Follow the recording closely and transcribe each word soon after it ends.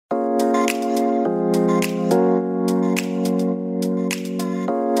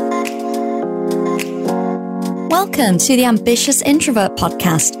Welcome to the Ambitious Introvert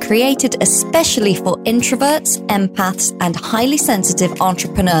podcast, created especially for introverts, empaths, and highly sensitive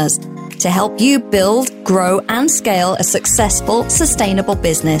entrepreneurs to help you build, grow, and scale a successful, sustainable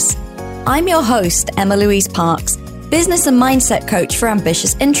business. I'm your host, Emma Louise Parks, business and mindset coach for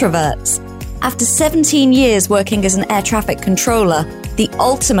ambitious introverts. After 17 years working as an air traffic controller, the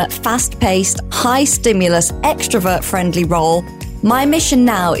ultimate fast-paced, high-stimulus, extrovert-friendly role, my mission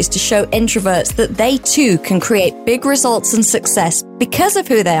now is to show introverts that they too can create big results and success because of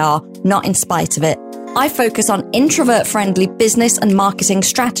who they are, not in spite of it. I focus on introvert-friendly business and marketing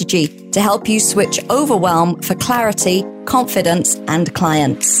strategy to help you switch overwhelm for clarity, confidence, and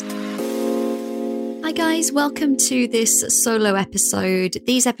clients. Hi guys, welcome to this solo episode.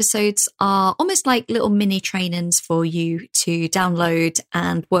 These episodes are almost like little mini trainings for you to download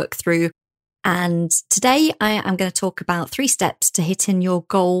and work through. And today I am going to talk about 3 steps to hitting your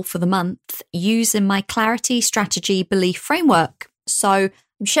goal for the month using my clarity, strategy, belief framework. So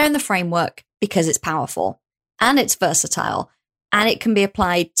I'm sharing the framework because it's powerful and it's versatile and it can be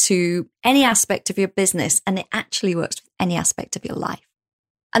applied to any aspect of your business, and it actually works with any aspect of your life.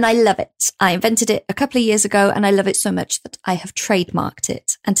 And I love it. I invented it a couple of years ago and I love it so much that I have trademarked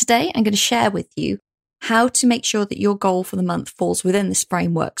it. And today I'm going to share with you how to make sure that your goal for the month falls within this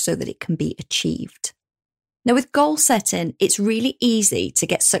framework so that it can be achieved. Now, with goal setting, it's really easy to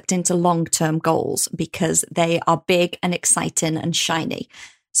get sucked into long-term goals because they are big and exciting and shiny.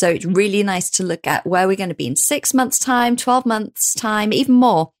 So it's really nice to look at where we're going to be in 6 months' time, 12 months' time, even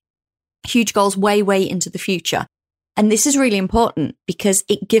more. Huge goals way into the future. And this is really important because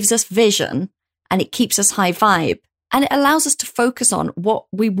it gives us vision and it keeps us high vibe and it allows us to focus on what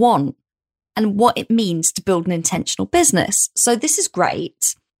we want and what it means to build an intentional business. So this is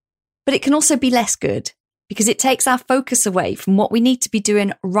great, but it can also be less good because it takes our focus away from what we need to be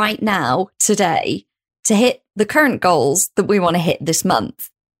doing right now, today, to hit the current goals that we want to hit this month.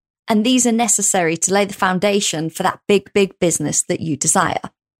 And these are necessary to lay the foundation for that big business that you desire.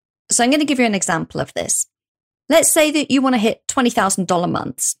 So I'm going to give you an example of this. Let's say that you want to hit $20,000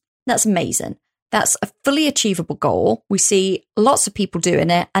 months. That's amazing. That's a fully achievable goal. We see lots of people doing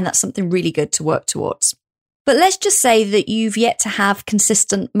it, and that's something really good to work towards. But let's just say that you've yet to have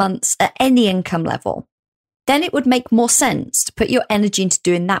consistent months at any income level. Then it would make more sense to put your energy into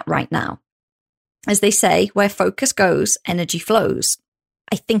doing that right now. As they say, where focus goes, energy flows.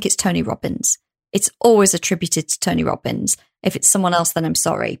 I think it's Tony Robbins. It's always attributed to Tony Robbins. If it's someone else, then I'm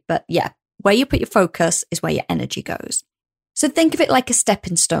sorry. But yeah, where you put your focus is where your energy goes. So think of it like a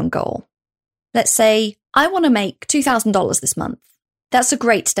stepping stone goal. Let's say I want to make $2,000 this month. That's a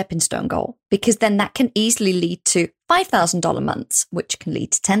great stepping stone goal because then that can easily lead to $5,000 months, which can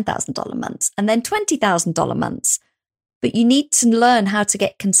lead to $10,000 months and then $20,000 months. But you need to learn how to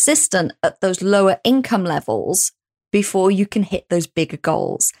get consistent at those lower income levels before you can hit those bigger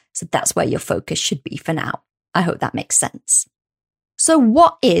goals. So that's where your focus should be for now. I hope that makes sense. So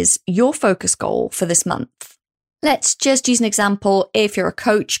what is your focus goal for this month? Let's just use an example if you're a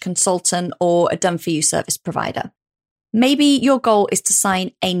coach, consultant, or a done-for-you service provider. Maybe your goal is to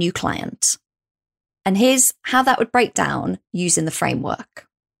sign a new client. And here's how that would break down using the framework.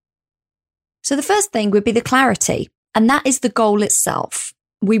 So the first thing would be the clarity, and that is the goal itself.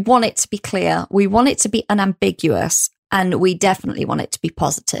 We want it to be clear, we want it to be unambiguous, and we definitely want it to be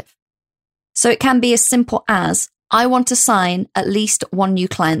positive. So it can be as simple as, I want to sign at least 1 new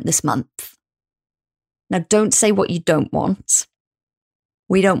client this month. Now, don't say what you don't want.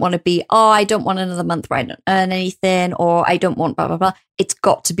 We don't want to be, I don't want another month where I don't earn anything, or I don't want blah, blah, blah. It's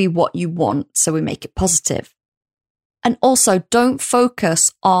got to be what you want, so we make it positive. And also, don't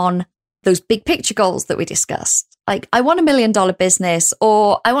focus on those big picture goals that we discussed. Like, I want $1 million business,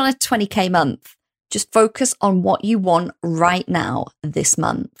 or I want a 20K month. Just focus on what you want right now, this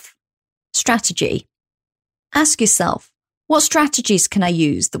month. Strategy. Ask yourself, what strategies can I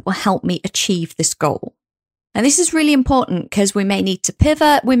use that will help me achieve this goal? And this is really important because we may need to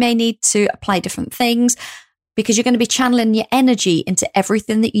pivot, we may need to apply different things because you're going to be channeling your energy into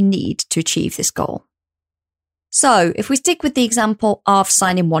everything that you need to achieve this goal. So if we stick with the example of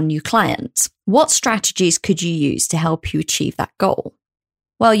signing 1 new client, what strategies could you use to help you achieve that goal?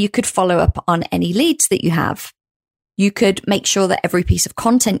 Well, you could follow up on any leads that you have. You could make sure that every piece of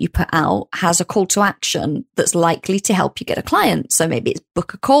content you put out has a call to action that's likely to help you get a client. So maybe it's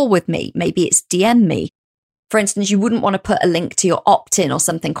book a call with me, maybe it's DM me. For instance, you wouldn't want to put a link to your opt-in or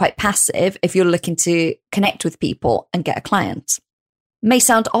something quite passive if you're looking to connect with people and get a client. May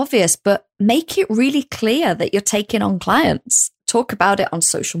sound obvious, but make it really clear that you're taking on clients. Talk about it on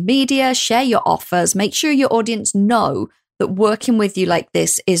social media, share your offers, make sure your audience know that working with you like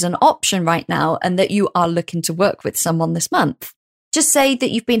this is an option right now and that you are looking to work with someone this month. Just say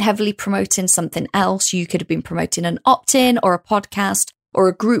that you've been heavily promoting something else. You could have been promoting an opt-in or a podcast or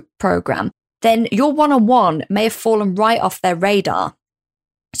a group program. Then your one-on-one may have fallen right off their radar.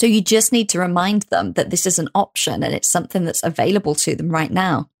 So you just need to remind them that this is an option and it's something that's available to them right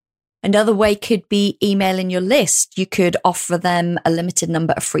now. Another way could be emailing your list. You could offer them a limited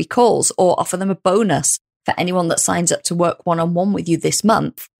number of free calls or offer them a bonus for anyone that signs up to work one-on-one with you this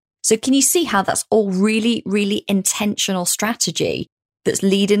month. So can you see how that's all really, really intentional strategy that's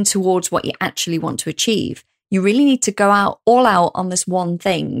leading towards what you actually want to achieve? You really need to go all out on this one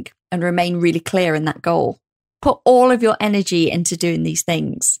thing and remain really clear in that goal. Put all of your energy into doing these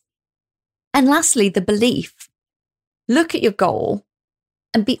things. And lastly, the belief. Look at your goal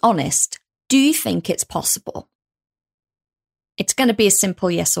and be honest. Do you think it's possible? It's going to be a simple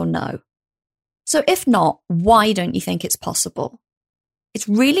yes or no. So if not, why don't you think it's possible? It's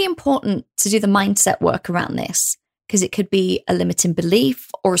really important to do the mindset work around this because it could be a limiting belief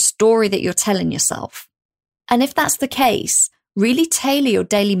or a story that you're telling yourself. And if that's the case, really tailor your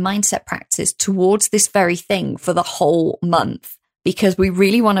daily mindset practice towards this very thing for the whole month, because we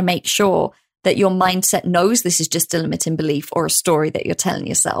really want to make sure that your mindset knows this is just a limiting belief or a story that you're telling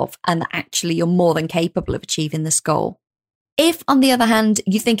yourself and that actually you're more than capable of achieving this goal. If, on the other hand,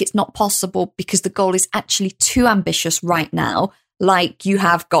 you think it's not possible because the goal is actually too ambitious right now, like you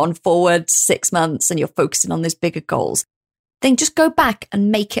have gone forward 6 months and you're focusing on those bigger goals, then just go back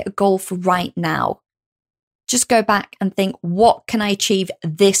and make it a goal for right now. Just go back and think, what can I achieve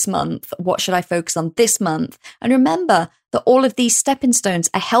this month? What should I focus on this month? And remember that all of these stepping stones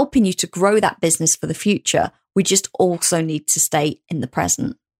are helping you to grow that business for the future. We just also need to stay in the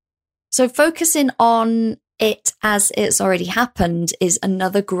present. So focusing on it as it's already happened is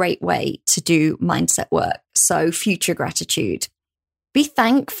another great way to do mindset work. So future gratitude. Be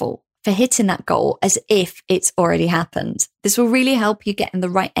thankful for hitting that goal as if it's already happened. This will really help you get in the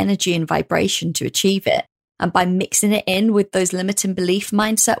right energy and vibration to achieve it. And by mixing it in with those limiting belief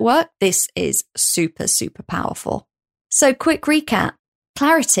mindset work, this is super, super powerful. So quick recap,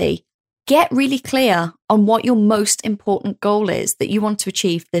 clarity, get really clear on what your most important goal is that you want to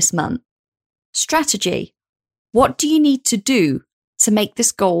achieve this month. Strategy, what do you need to do to make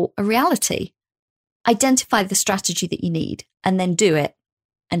this goal a reality? Identify the strategy that you need and then do it,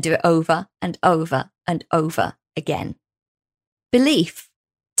 and do it over and over and over again. Belief,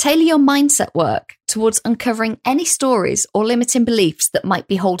 tailor your mindset work towards uncovering any stories or limiting beliefs that might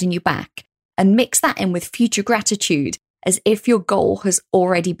be holding you back, and mix that in with future gratitude as if your goal has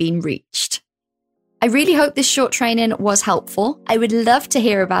already been reached. I really hope this short training was helpful. I would love to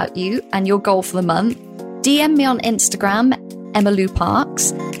hear about you and your goal for the month. DM me on Instagram, Emma Lou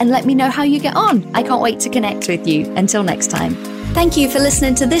Parks, and let me know how you get on. I can't wait to connect with you. Until next time. Thank you for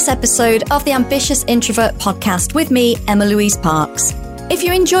listening to this episode of the Ambitious Introvert Podcast with me, Emma Louise Parks. If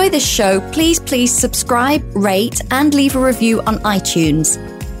you enjoy this show, please subscribe, rate, and leave a review on iTunes.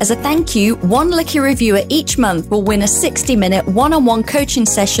 As a thank you, one lucky reviewer each month will win a 60-minute one-on-one coaching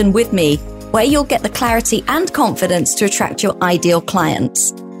session with me, where you'll get the clarity and confidence to attract your ideal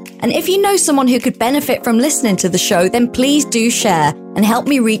clients. And if you know someone who could benefit from listening to the show, then please do share and help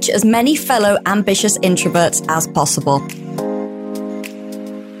me reach as many fellow ambitious introverts as possible.